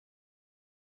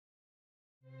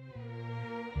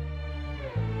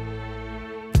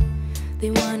They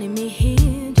wanted me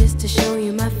here just to show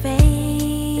you my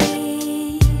face,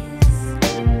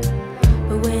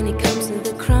 but when it comes to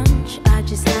the crunch, I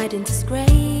just hide in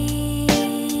disgrace.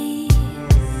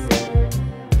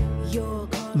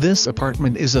 This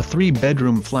apartment is a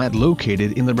 3-bedroom flat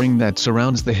located in the ring that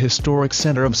surrounds the historic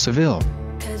center of Seville.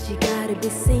 'Cause you gotta be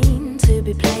seen to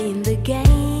be playing the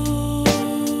game.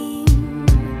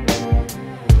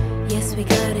 Yes, we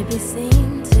gotta be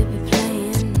seen to be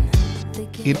playing the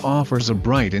game. It offers a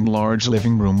bright and large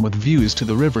living room with views to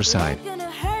the riverside. It's gonna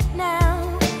hurt now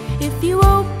if you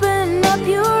open up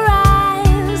your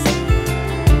eyes.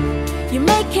 You're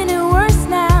making it worse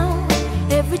now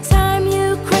every time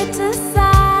you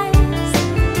criticize.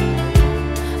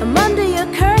 I'm under your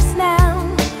curse now,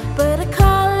 but I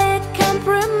call it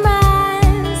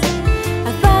compromise.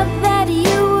 I thought that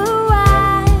you were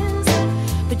wise,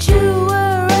 but you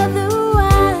were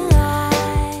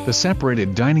otherwise. The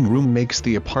separated dining room makes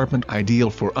the apartment ideal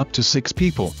for up to 6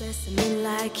 people. Specimen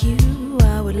like you,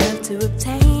 I would love to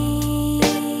obtain.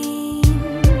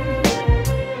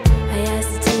 I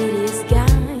asked the tedious guy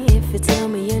if you tell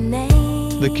me your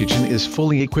name. The kitchen is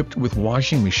fully equipped with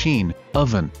washing machine,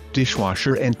 oven,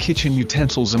 dishwasher and kitchen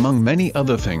utensils among many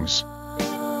other things.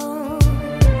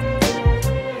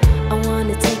 I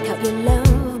wanna take out your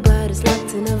love, but it's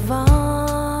locked in a vault.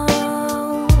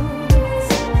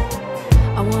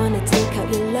 I wanna take out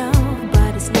your love,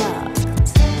 but it's locked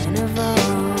in a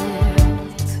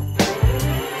vault.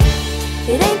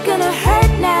 It ain't gonna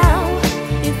hurt now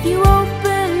if you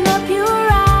open up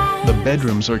your eyes. The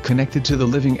bedrooms are connected to the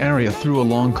living area through a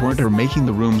long corridor, making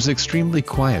the rooms extremely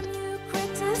quiet.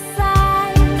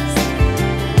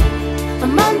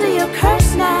 I'm under your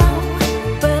curse now,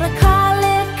 but I call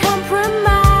it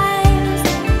compromise.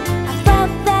 I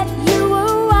thought that you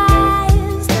were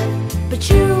wise, but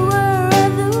you were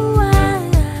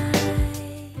otherwise.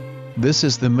 This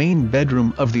is the main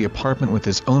bedroom of the apartment with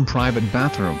its own private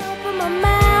bathroom. Open my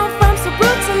mouth, I'm so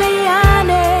brutally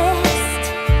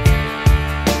honest,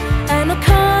 and I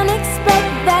can't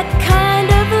expect that kind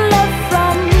of love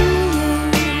from you.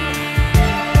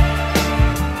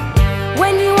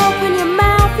 When you open your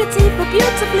mouth, your teeth are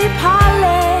beautifully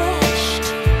polished,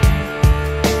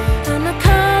 and I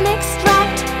can't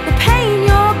extract the pain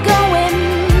you're going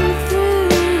through.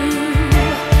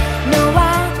 No, I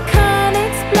can't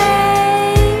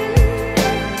explain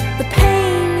the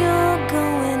pain you're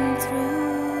going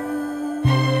through.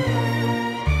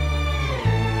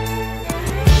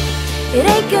 It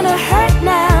ain't gonna hurt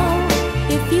now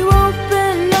if you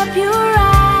open up your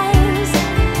eyes.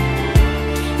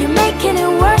 You're making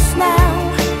it worse now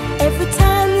every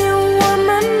time you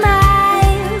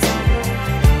womanize.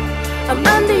 I'm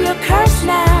under your curse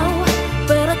now,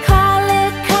 but I call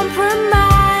it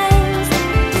compromise.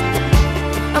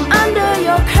 I'm under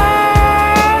your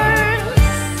curse.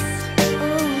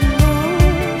 Oh no.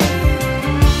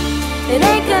 It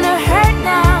ain't gonna hurt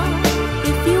now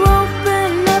if you